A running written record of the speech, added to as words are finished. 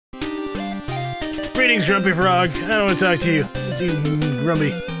Greetings, Grumpy Frog. I don't want to talk to you. It's you,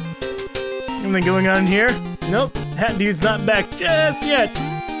 Grumpy. Anything going on here? Nope. Hat Dude's not back just yet.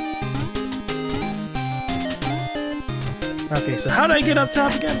 Okay, so how do I get up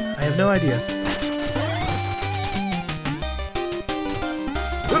top again? I have no idea.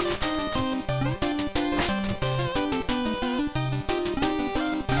 Whoop.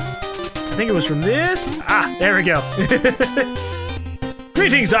 I think it was from this. Ah, there we go.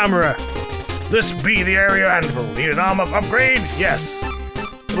 Greetings, Armorer. This be the area anvil. Need an armor upgrade? Yes.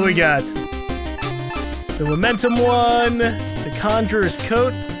 What do we got? The momentum one, the conjurer's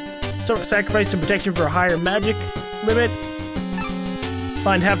coat, sacrifice some protection for a higher magic limit.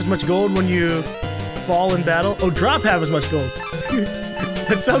 Find half as much gold when you fall in battle. Oh, drop half as much gold.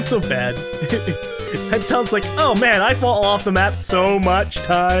 That sounds so bad. That sounds like, oh man, I fall off the map so much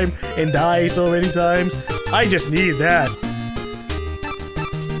time and die so many times. I just need that.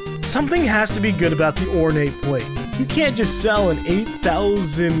 Something has to be good about the ornate plate. You can't just sell an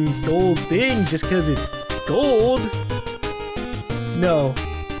 8,000 gold thing just because it's gold. No,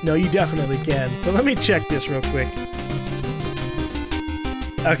 you definitely can. But let me check this real quick.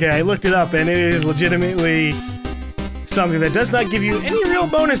 Okay, I looked it up and it is legitimately something that does not give you any real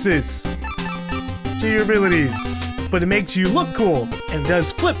bonuses to your abilities, but it makes you look cool and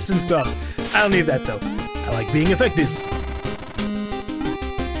does flips and stuff. I don't need that though. I like being effective.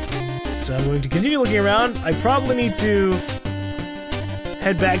 So I'm going to continue looking around. I probably need to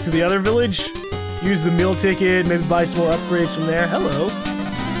head back to the other village, use the meal ticket, maybe buy some more upgrades from there. Hello.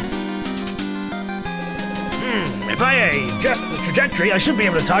 If I adjust the trajectory, I should be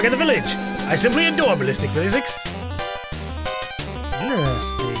able to target the village. I simply adore ballistic physics.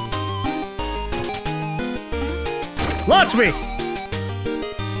 Interesting. Launch me!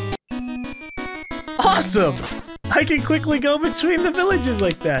 Awesome! I can quickly go between the villages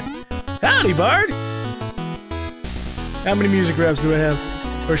like that. Howdy, Bard! How many music reps do I have?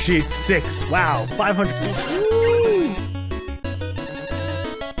 Or sheets? 6. Wow, 500. Woo!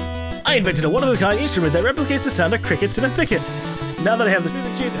 I invented a one-of-a-kind instrument that replicates the sound of crickets in a thicket. Now that I have this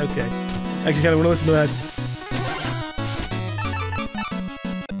music sheet, okay. I actually kind of want to listen to that.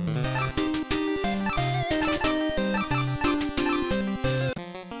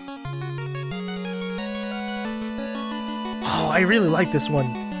 Oh, I really like this one.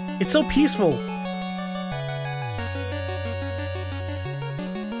 It's so peaceful.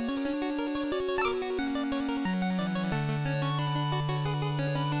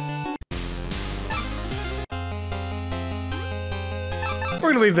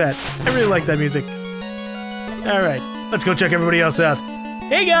 We're gonna leave that. I really like that music. Alright, let's go check everybody else out.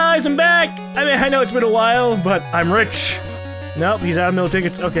 Hey guys, I'm back! I mean, I know it's been a while, but I'm rich. Nope, he's out of meal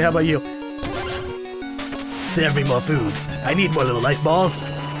tickets. Okay, how about you? Serve me more food. I need more little life balls.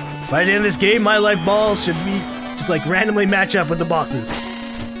 By the end of this game, my life balls should be just like randomly match up with the bosses.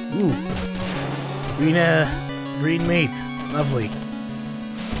 Ooh. Green meat. Lovely.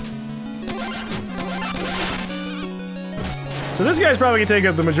 So this guy's probably gonna take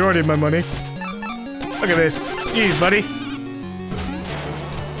up the majority of my money. Look at this. Jeez, buddy.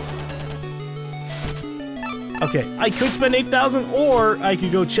 Okay, I could spend 8,000 or I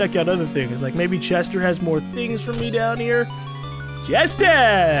could go check out other things. Like maybe Chester has more things for me down here. Chester!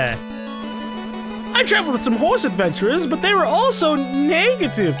 I traveled with some horse adventurers, but they were also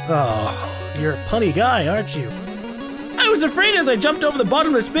negative. Oh, you're a punny guy, aren't you? I was afraid as I jumped over the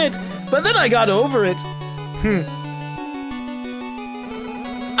bottomless pit, but then I got over it.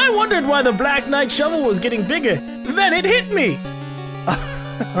 I wondered why the Black Knight shovel was getting bigger. Then it hit me.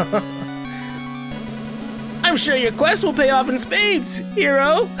 I'm sure your quest will pay off in spades,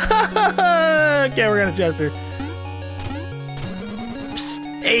 hero. Okay, we're gonna Chester. Psst.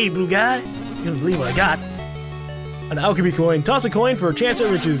 Hey, blue guy. You don't believe what I got. An alchemy coin. Toss a coin for a chance at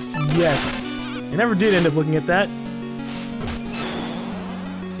riches. Yes. I never did end up looking at that.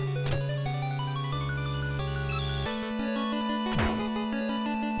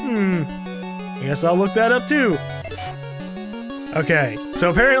 I guess I'll look that up too. Okay, so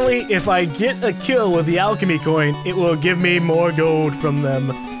apparently if I get a kill with the alchemy coin, it will give me more gold from them.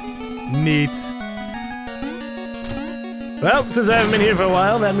 Neat. Well, since I haven't been here for a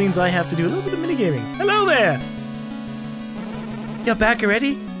while, that means I have to do a little bit of minigaming. Hello there! You're back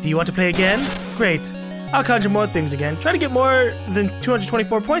already? Do you want to play again? Great. I'll conjure more things again. Try to get more than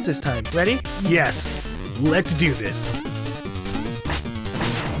 224 points this time. Ready? Yes. Let's do this.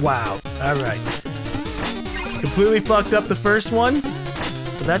 Wow. Alright. Completely fucked up the first ones,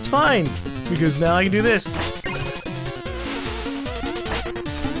 but that's fine, because now I can do this.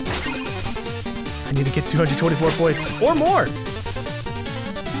 I need to get 224 points, or more!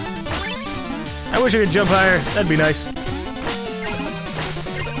 I wish I could jump higher. That'd be nice.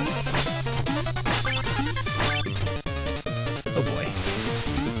 Oh boy.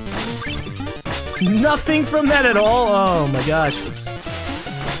 Nothing from that at all? Oh my gosh.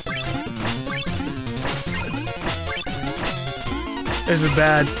 This is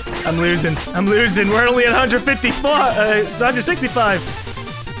bad. I'm losing. I'm losing. We're only at 165.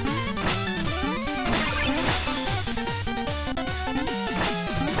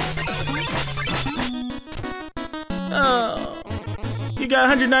 Oh. You got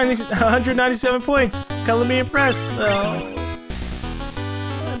 197 points. Color me impressed. Oh.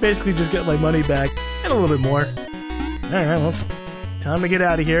 I basically just got my money back. And a little bit more. Alright, well, it's time to get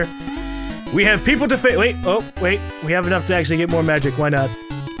out of here. We have people to face. Wait, oh, wait. We have enough to actually get more magic. Why not?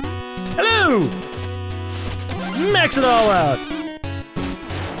 Hello! Max it all out!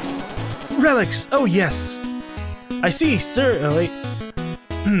 Relics! Oh, yes. I see, sir. Oh, wait.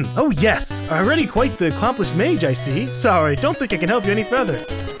 Oh, yes. Already quite the accomplished mage, I see. Sorry, don't think I can help you any further.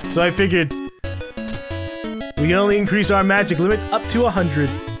 So I figured we can only increase our magic limit up to 100.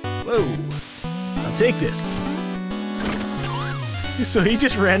 Whoa. I'll take this. So he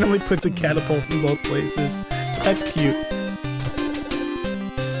just randomly puts a catapult in both places. That's cute.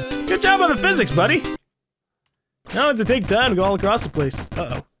 Good job on the physics, buddy! Now I have to take time to go all across the place.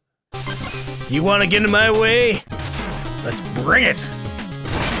 Uh-oh. You wanna get in my way? Let's bring it!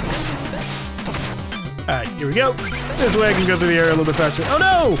 Alright, here we go. This way I can go through the area a little bit faster. Oh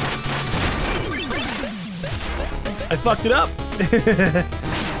no! I fucked it up!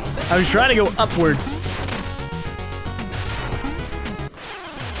 I was trying to go upwards.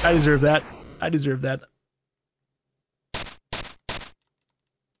 I deserve that. I deserve that.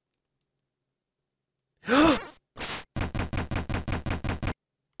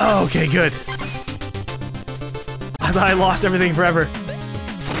 Oh, okay, good. I thought I lost everything forever.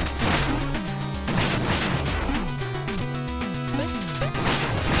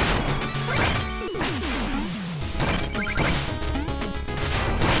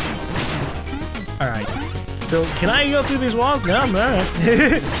 Alright. So, can I go through these walls? No, I'm alright.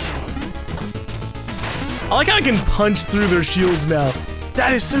 I like how I can punch through their shields now.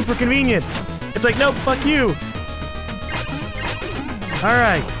 That is super convenient. It's like, nope, fuck you.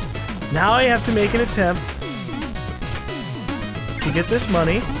 Alright. Now I have to make an attempt to get this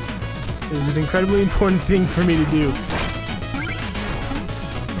money. It is an incredibly important thing for me to do.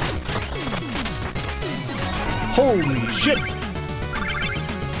 Holy shit!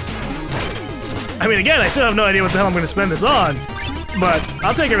 I mean, again, I still have no idea what the hell I'm going to spend this on, but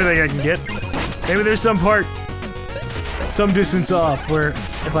I'll take everything I can get. Maybe there's some part, some distance off, where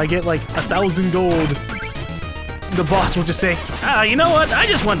if I get like 1,000 gold, the boss will just say, ah, you know what, I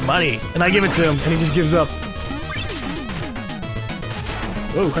just want money. And I give it to him, and he just gives up.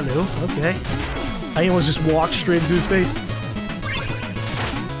 Oh, hello, okay. I almost just walked straight into his face.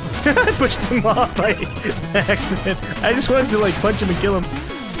 I pushed him off by accident. I just wanted to like punch him and kill him.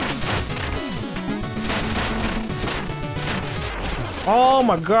 Oh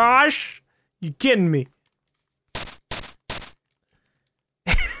my gosh! You kidding me?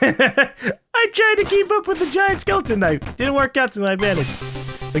 I tried to keep up with the giant skeleton knife. Didn't work out to my advantage.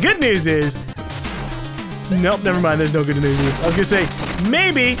 The good news is... Nope, never mind. There's no good news in this. I was gonna say,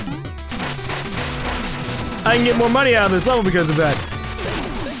 maybe I can get more money out of this level because of that.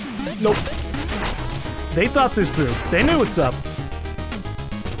 Nope. They thought this through. They knew what's up.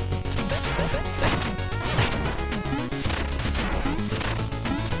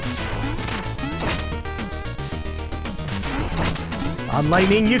 On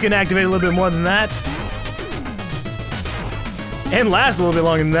lightning, you can activate a little bit more than that. And last a little bit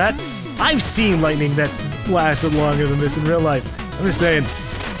longer than that. I've seen lightning that's lasted longer than this in real life. I'm just saying.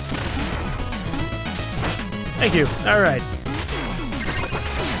 Thank you. Alright.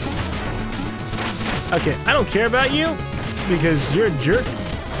 Okay, I don't care about you because you're a jerk.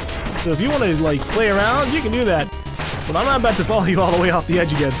 So if you want to, like, play around, you can do that. But I'm not about to follow you all the way off the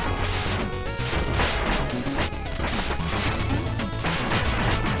edge again.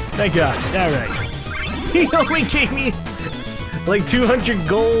 Thank God. Alright. He only gave me like 200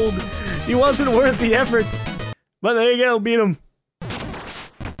 gold. He wasn't worth the effort. But there you go, beat him.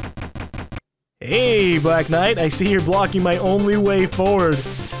 Hey, Black Knight, I see you're blocking my only way forward.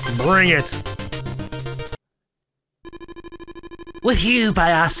 Bring it. With you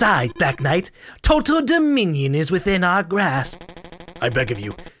by our side, Black Knight, total dominion is within our grasp. I beg of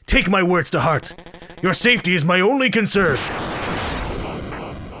you, take my words to heart. Your safety is my only concern.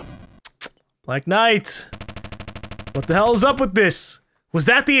 Black Knight, what the hell is up with this? Was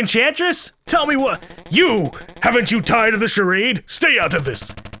that the Enchantress? Tell me what— You! Haven't you tired of the charade? Stay out of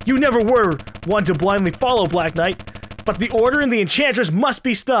this! You never were one to blindly follow, Black Knight, but the Order and the Enchantress must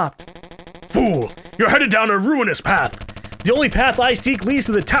be stopped. Fool! You're headed down a ruinous path. The only path I seek leads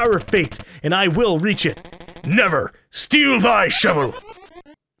to the Tower of Fate, and I will reach it. Never steal thy shovel!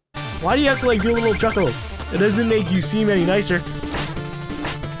 Why do you have to, like, do a little chuckle? It doesn't make you seem any nicer.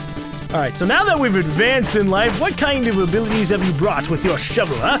 Alright, so now that we've advanced in life, what kind of abilities have you brought with your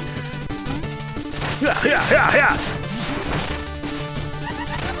shovel, huh? Yeah.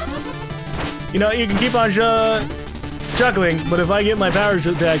 You know, you can keep on chuckling, but if I get my power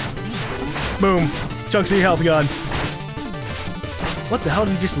attacks, boom, chunks of your health gone. What the hell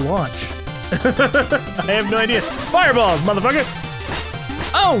did he just launch? I have no idea. Fireballs, motherfucker!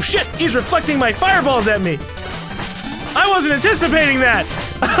 Oh shit, he's reflecting my fireballs at me! I wasn't anticipating that!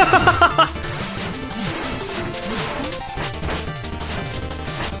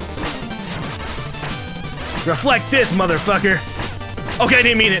 Reflect this, motherfucker! Okay, I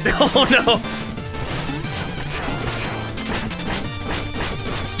didn't mean it. Oh no!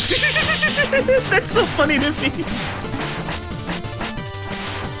 That's so funny to me.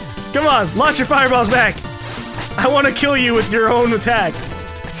 Come on, launch your fireballs back! I want to kill you with your own attacks.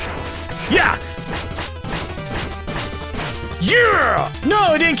 Yeah! Yeah! No,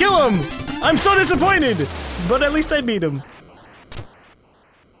 I didn't kill him! I'm so disappointed! But at least I beat him.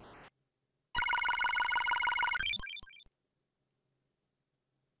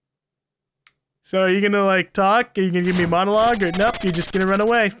 So are you gonna, like, talk? Are you gonna give me a monologue? Or nope, you're just gonna run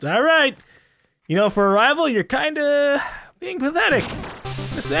away. Alright. You know, for a rival, you're kinda being pathetic.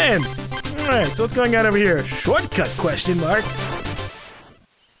 Just saying. Alright, so what's going on over here? Shortcut, question mark.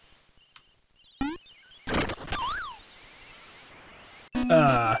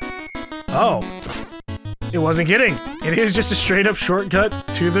 Oh. It wasn't kidding. It is just a straight up shortcut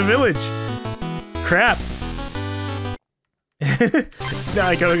to the village. Crap. Now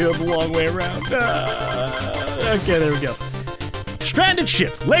I gotta go the long way around. Okay, there we go. Stranded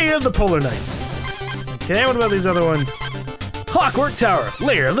ship, lair of the Polar Knight. Okay, what about these other ones? Clockwork Tower,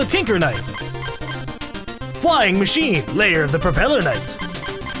 lair of the Tinker Knight. Flying machine, lair of the Propeller Knight.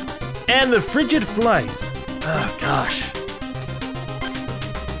 And the Frigid Flight. Oh, gosh.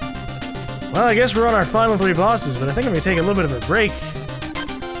 Well, I guess we're on our final 3 bosses, but I think I'm gonna take a little bit of a break.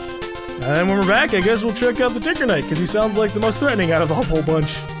 And when we're back, I guess we'll check out the Tinker Knight, because he sounds like the most threatening out of the whole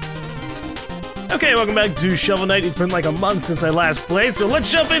bunch. Okay, welcome back to Shovel Knight. It's been like a month since I last played, so let's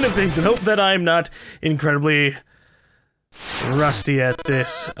jump into things and hope that I'm not incredibly rusty at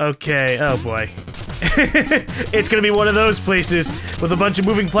this. Okay, oh boy. It's gonna be one of those places with a bunch of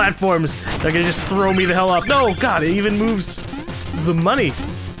moving platforms that are gonna just throw me the hell up. No, God, it even moves the money.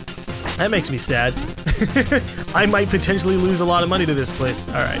 That makes me sad. I might potentially lose a lot of money to this place.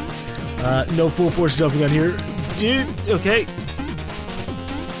 Alright. No full force jumping on here. Dude, okay.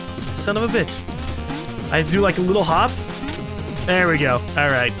 Son of a bitch. I have to do like a little hop. There we go.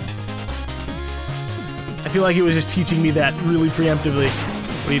 Alright. I feel like it was just teaching me that really preemptively.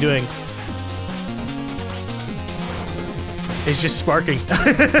 What are you doing? It's just sparking.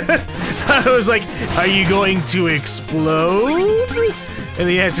 I was like, are you going to explode? And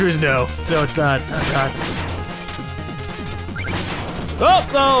the answer is no. No, it's not. Oh, God.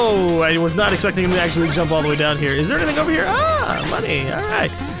 Oh, I was not expecting him to actually jump all the way down here. Is there anything over here? Ah, money. All right.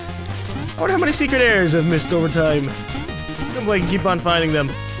 I wonder how many secret airs I've missed over time. Hopefully I can keep on finding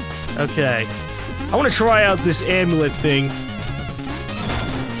them. Okay. I want to try out this amulet thing.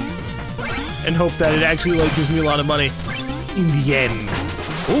 And hope that it actually, like, gives me a lot of money. In the end.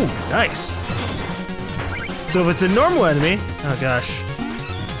 Ooh, nice. So if it's a normal enemy... Oh, gosh.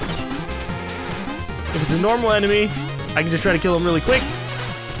 If it's a normal enemy, I can just try to kill him really quick.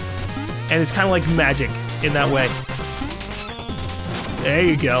 And it's kind of like magic in that way. There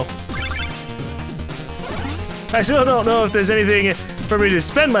you go. I still don't know if there's anything for me to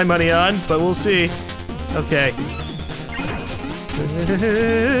spend my money on, but we'll see. Okay.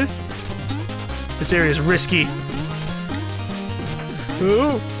 This area is risky.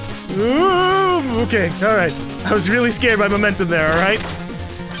 Ooh. Ooh. Okay, alright. I was really scared by momentum there, alright?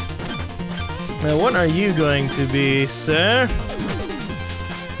 Now, what are you going to be, sir?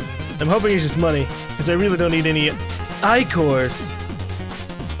 I'm hoping it's just money, because I really don't need any I-cores.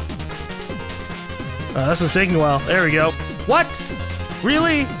 Oh, this was taking a while. There we go. What?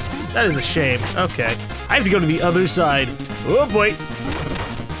 Really? That is a shame. Okay. I have to go to the other side. Oh, boy.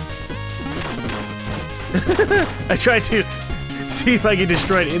 I tried to see if I can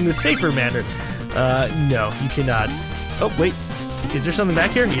destroy it in the safer manner. No, you cannot. Oh, wait. Is there something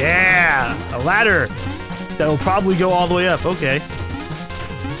back here? Yeah! A ladder! That'll probably go all the way up. Okay.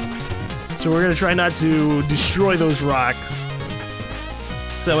 So we're gonna try not to destroy those rocks.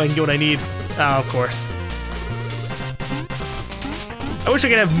 so I can get what I need. Oh, of course. I wish I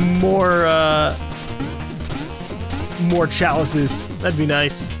could have more chalices. That'd be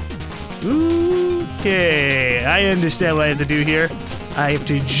nice. Okay, I understand what I have to do here. I have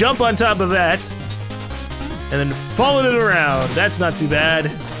to jump on top of that, and then follow it around. That's not too bad.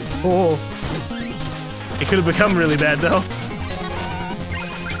 Oh, it could have become really bad though.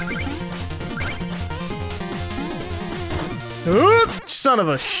 Oop, son of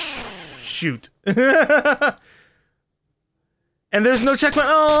a shoot. And there's no checkpoint.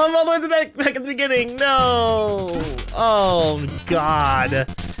 Oh, I'm all the way back at the beginning. No. Oh, God.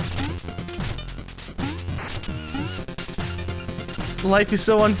 Life is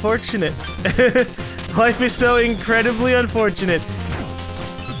so unfortunate. Life is so incredibly unfortunate.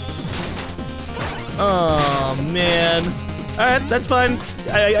 Oh, man. Alright, that's fine.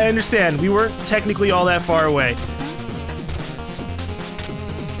 I understand. We weren't technically all that far away.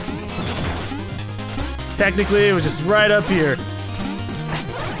 Technically, it was just right up here.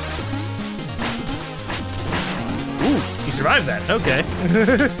 Ooh, he survived that. Okay.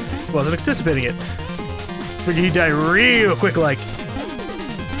 Wasn't anticipating it. Figured he'd die real quick like.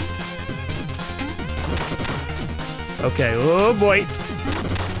 Okay, oh boy.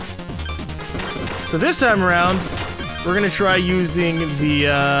 So this time around, we're gonna try using the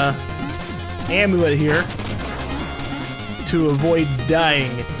amulet here to avoid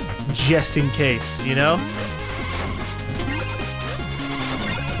dying, just in case, you know?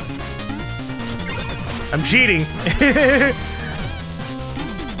 I'm cheating.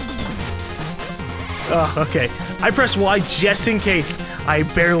 Oh, okay. I pressed Y just in case. I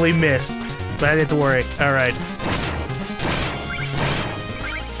barely missed, but I didn't have to worry. All right.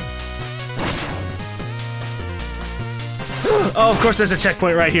 Oh, of course there's a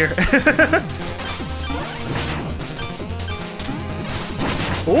checkpoint right here.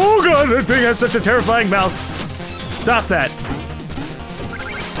 Oh god, that thing has such a terrifying mouth. Stop that.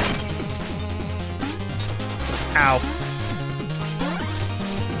 Ow.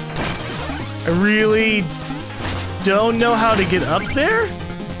 I really don't know how to get up there?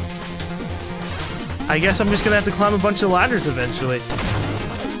 I guess I'm just gonna have to climb a bunch of ladders eventually.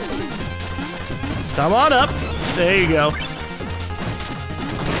 Come on up. There you go.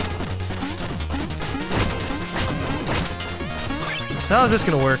 So how is this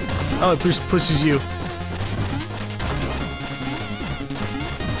gonna work? Oh, it pushes you.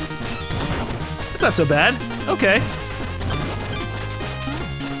 That's not so bad. Okay.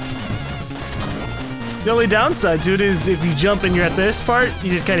 The only downside to it is if you jump and you're at this part,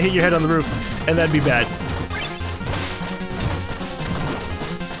 you just kind of hit your head on the roof, and that'd be bad.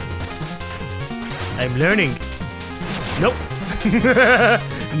 I'm learning. Nope.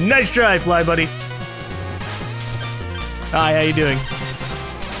 Nice try, Fly Buddy. Hi, how you doing?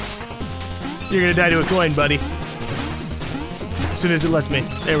 You're gonna die to a coin, buddy. As soon as it lets me.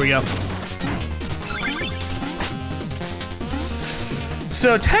 There we go.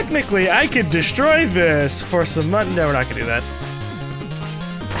 So technically, I could destroy this for some money. No, we're not gonna do that.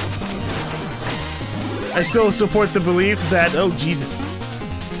 I still support the belief that... Oh, Jesus.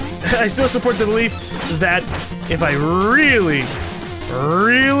 I still support the belief that if I really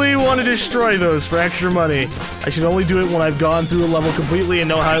want to destroy those for extra money, I should only do it when I've gone through a level completely and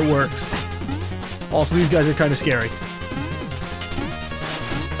know how it works. Also, these guys are kind of scary.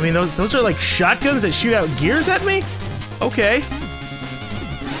 I mean, those are like shotguns that shoot out gears at me? Okay.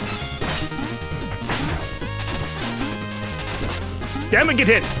 Damn it, get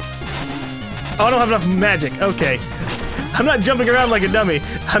hit! Oh, I don't have enough magic. Okay. I'm not jumping around like a dummy.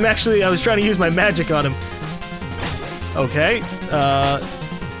 I was trying to use my magic on him. Okay.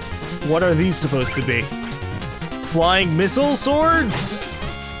 What are these supposed to be? Flying missile swords?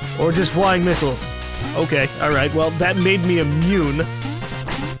 Or just flying missiles? Okay, alright. Well, that made me immune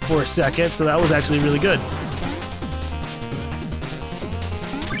for a second, so that was actually really good.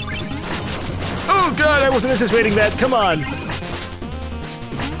 Oh god, I wasn't anticipating that. Come on.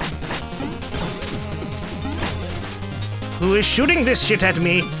 Who is shooting this shit at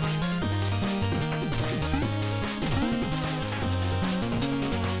me?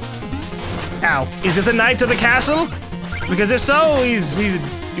 Ow. Is it the knight of the castle? Because if so, he's a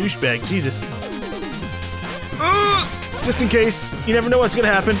douchebag. Jesus. Just in case. You never know what's gonna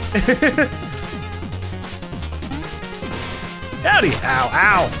happen. Howdy. Ow,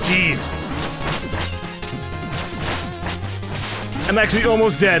 ow. Jeez. I'm actually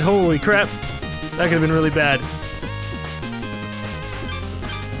almost dead. Holy crap. That could have been really bad.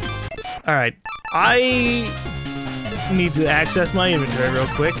 Alright. I need to access my inventory real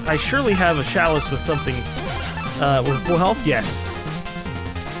quick. I surely have a chalice with something, with full health? Yes.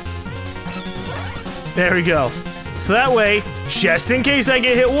 There we go. So that way, just in case I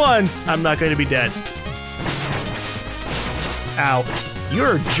get hit once, I'm not going to be dead. Ow.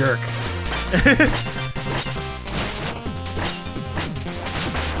 You're a jerk.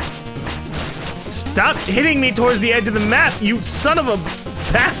 Stop hitting me towards the edge of the map, you son of a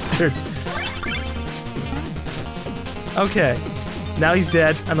bastard. Okay. Now he's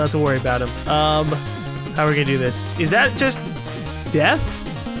dead. I don't have to worry about him. How are we gonna do this? Is that just death?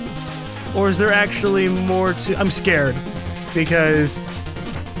 Or is there actually more to... I'm scared. Because...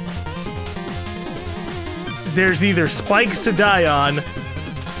 there's either spikes to die on...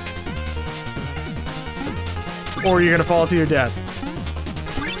 or you're gonna fall to your death.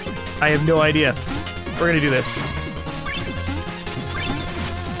 I have no idea. We're gonna do this.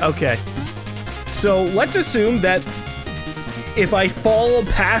 Okay. So, let's assume that if I fall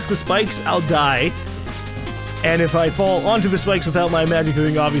past the spikes, I'll die. And if I fall onto the spikes without my magic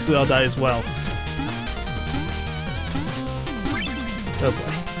doing, obviously I'll die as well. Oh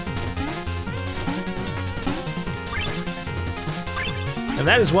boy. And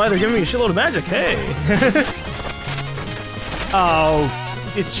that is why they're giving me a shitload of magic, hey! Oh,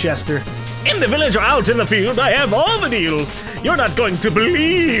 it's Chester. In the village or out in the field, I have all the deals! You're not going to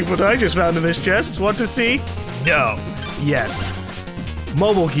believe what I just found in this chest. Want to see? No. Yes.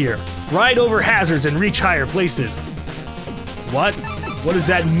 Mobile gear. Ride over hazards and reach higher places. What? What does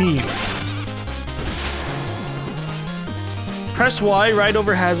that mean? Press Y, ride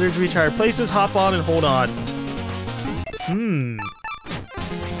over hazards, reach higher places, hop on and hold on.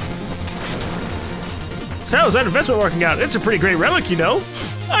 So how's that investment working out? It's a pretty great relic, you know.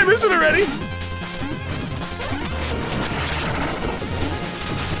 I miss it already.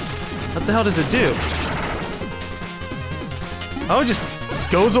 What the hell does it do? Oh, it just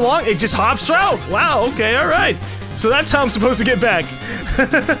goes along? It just hops out? Wow, okay, alright. So that's how I'm supposed to get back.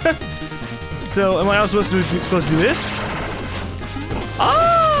 So, am I also supposed to do this?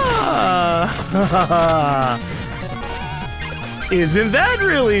 Ah! Isn't that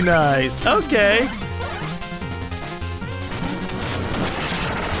really nice? Okay.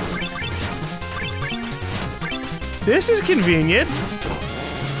 This is convenient.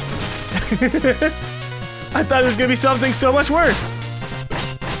 I thought it was gonna be something so much worse.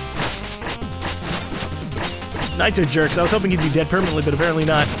 Knights are jerks. I was hoping he'd be dead permanently, but apparently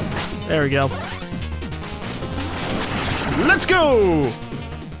not. There we go. Let's go!